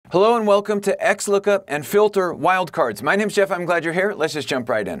Hello and welcome to XLOOKUP and FILTER Wildcards. My name's Jeff, I'm glad you're here. Let's just jump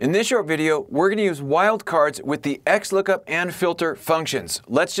right in. In this short video, we're going to use wildcards with the XLOOKUP and FILTER functions.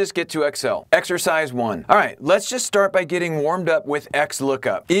 Let's just get to Excel. Exercise 1. All right, let's just start by getting warmed up with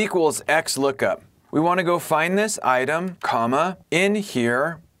XLOOKUP. Equals XLOOKUP. We want to go find this item, comma, in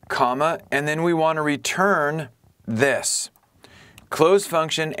here, comma, and then we want to return this. Close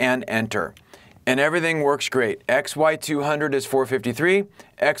function and enter. And everything works great. XY200 is 453,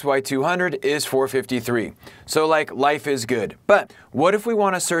 XY200 is 453. So like life is good. But what if we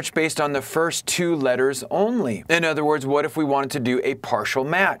want to search based on the first two letters only? In other words, what if we wanted to do a partial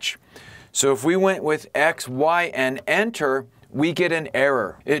match? So if we went with X, Y, and enter, we get an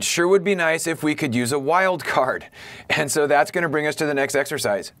error. It sure would be nice if we could use a wildcard. And so that's going to bring us to the next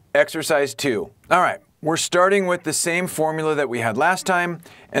exercise. Exercise 2. All right. We're starting with the same formula that we had last time,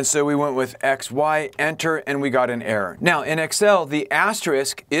 and so we went with X, Y, enter, and we got an error. Now, in Excel, the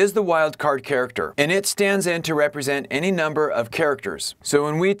asterisk is the wildcard character, and it stands in to represent any number of characters. So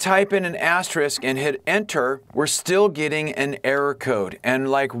when we type in an asterisk and hit enter, we're still getting an error code.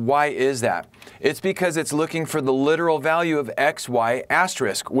 And like, why is that? It's because it's looking for the literal value of X, Y,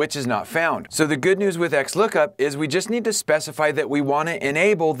 asterisk, which is not found. So the good news with XLOOKUP is we just need to specify that we want to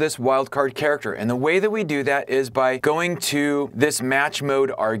enable this wildcard character. And the way that we do that is by going to this match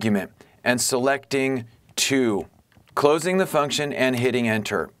mode argument and selecting 2, closing the function and hitting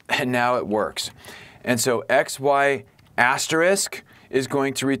enter. And now it works. And so XY asterisk is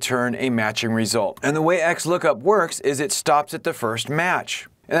going to return a matching result. And the way XLOOKUP works is it stops at the first match.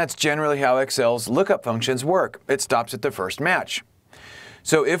 And that's generally how Excel's lookup functions work. It stops at the first match.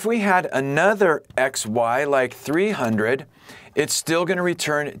 So if we had another XY like 300, it's still going to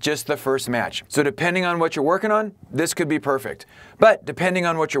return just the first match. So depending on what you're working on, this could be perfect. But depending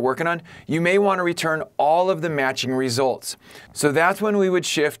on what you're working on, you may want to return all of the matching results. So that's when we would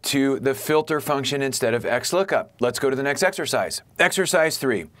shift to the filter function instead of XLOOKUP. Let's go to the next exercise. Exercise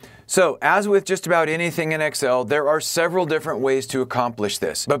 3. So as with just about anything in Excel, there are several different ways to accomplish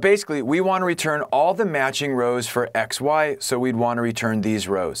this. But basically, we want to return all the matching rows for XY, so we'd want to return these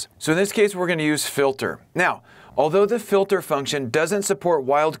rows. So in this case, we're going to use filter. Now, although the filter function doesn't support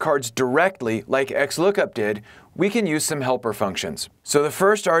wildcards directly like XLOOKUP did, we can use some helper functions. So the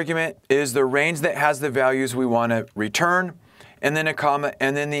first argument is the range that has the values we want to return, and then a comma,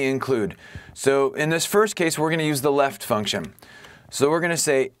 and then the include. So in this first case, we're going to use the left function. So we're going to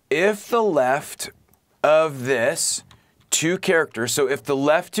say if the left of this two characters, so if the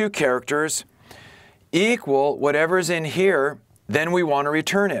left two characters equal whatever's in here, then we want to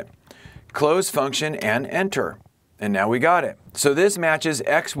return it. Close function and enter. And now we got it. So this matches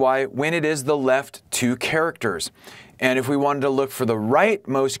XY when it is the left two characters. And if we wanted to look for the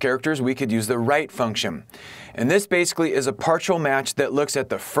rightmost characters, we could use the right function. And this basically is a partial match that looks at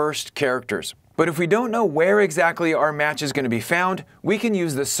the first characters. But if we don't know where exactly our match is going to be found, we can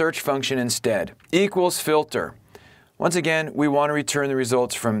use the search function instead. Equals filter. Once again, we want to return the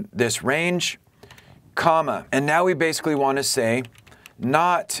results from this range, comma. And now we basically want to say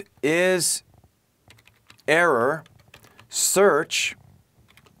not is error search,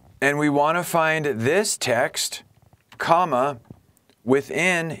 and we want to find this text, comma,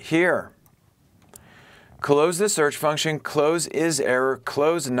 within here. Close the search function, close is error,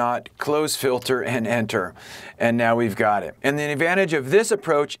 close not, close filter, and enter. And now we've got it. And the advantage of this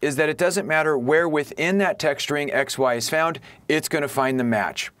approach is that it doesn't matter where within that text string XY is found, it's going to find the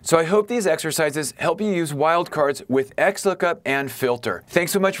match. So I hope these exercises help you use wildcards with XLOOKUP and FILTER.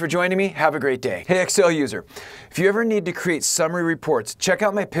 Thanks so much for joining me. Have a great day. Hey Excel user, if you ever need to create summary reports, check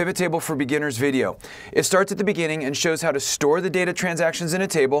out my Pivot Table for Beginners video. It starts at the beginning and shows how to store the data transactions in a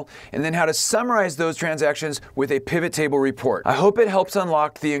table and then how to summarize those transactions with a pivot table report. I hope it helps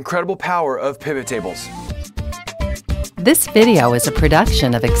unlock the incredible power of pivot tables. This video is a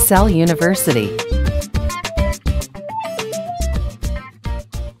production of Excel University.